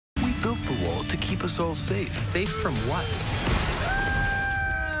keep us all safe. Safe from what?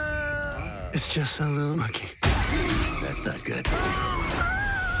 It's just a little monkey. That's not good.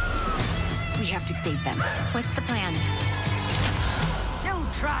 We have to save them. What's the plan? No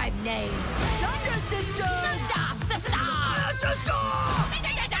tribe name. Thunder Sisters! Sister! Sister!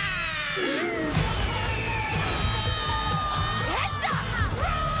 Heads up!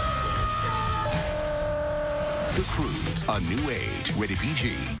 The CROODS, a new age, rated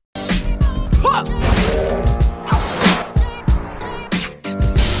PG. What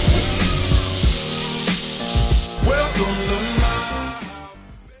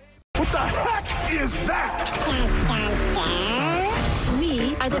the heck is that?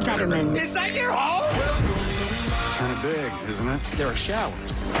 We are the Bettermans. Is that your home? Kind of big, isn't it? There are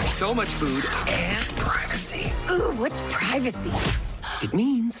showers, so much food, and privacy. Ooh, what's privacy? It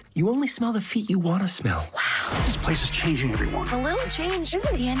means you only smell the feet you want to smell. Wow. This place is changing everyone. A little change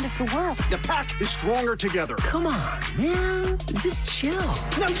isn't the end of the world. The pack is stronger together. Come on, man. Just chill.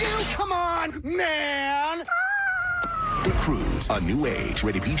 Now you come on, man! The CROODS, a new age,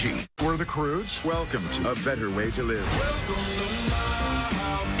 rated PG. We're the CROODS. Welcome to a better way to live.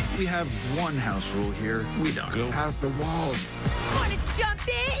 We have one house rule here. We don't go past the wall. Wanna jump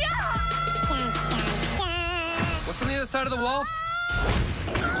in? What's on the other side of the wall?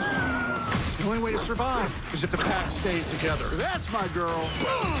 The only way to survive is if the pack stays together. That's my girl.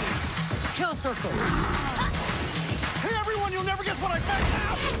 Kill circle. Hey, everyone, you'll never guess what I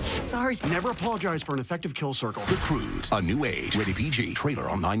found. Sorry. Never apologize for an effective kill circle. The CROODS, a new age, rated PG. Trailer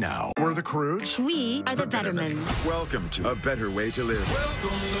online now. We're the CROODS. We are the Bettermans. Welcome to a better way to live.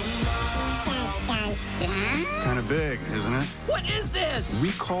 Kind of big, isn't it? What is this?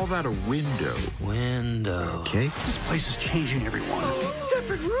 We call that a window. Window. Okay? This place is changing everyone.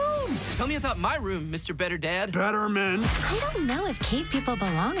 Separate rooms. Tell me about my room, Mr. Better Dad. Better men. I don't know if cave people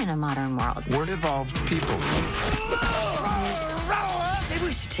belong in a modern world. We're evolved people. Maybe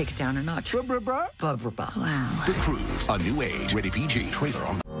we should take it down a notch. Blah, blah, blah. Wow. The CROODS, a new age, rated PG. Trailer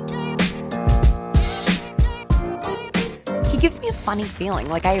on. He gives me a funny feeling,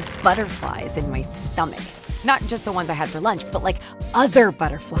 like I have butterflies in my stomach. Not just the ones I had for lunch, but like other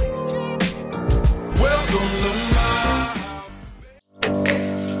butterflies.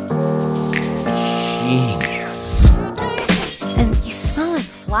 Genius. And you smell like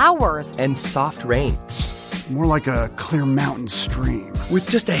flowers. And soft rain. More like a clear mountain stream. With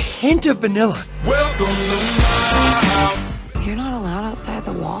just a hint of vanilla. You're not allowed outside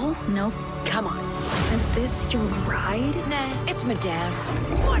the wall? Nope. Come on. Is this your ride? Nah, it's my dad's.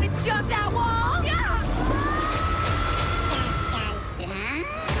 Wanna jump that wall? Yeah!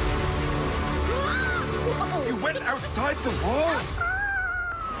 You went outside the wall?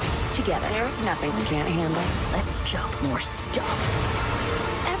 Together, there's nothing we can't handle. Let's jump more stuff.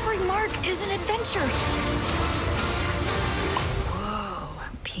 Every mark is an adventure. Whoa,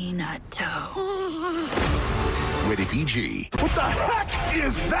 peanut toe. Rated PG. What the heck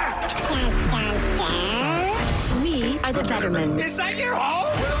is that? We are the Bettermans. Is that your home?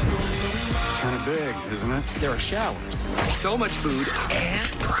 Kind of big, isn't it? There are showers, so much food, and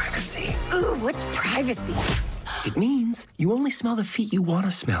privacy. Ooh, what's privacy? It means you only smell the feet you want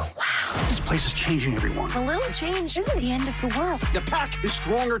to smell. Wow. This place is changing everyone. A little change isn't the end of the world. The pack is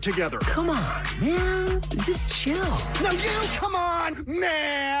stronger together. Come on, man. Just chill. Now you come on,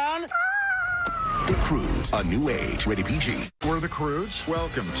 man! The CROODS, a new age, rated PG. We're the CROODS.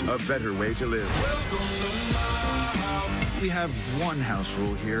 Welcome to a better way to live. We have one house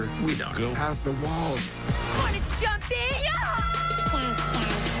rule here. We don't go past the wall. Wanna jump in?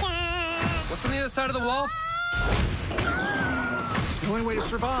 What's on the other side of the wall? The only way to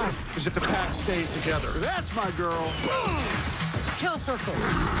survive is if the pack stays together. That's my girl. Kill circle.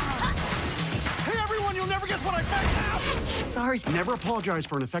 Hey, everyone, you'll never guess what I found. Sorry. Never apologize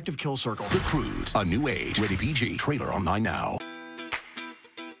for an effective kill circle. The CROODS, a new age, rated PG. Trailer online now.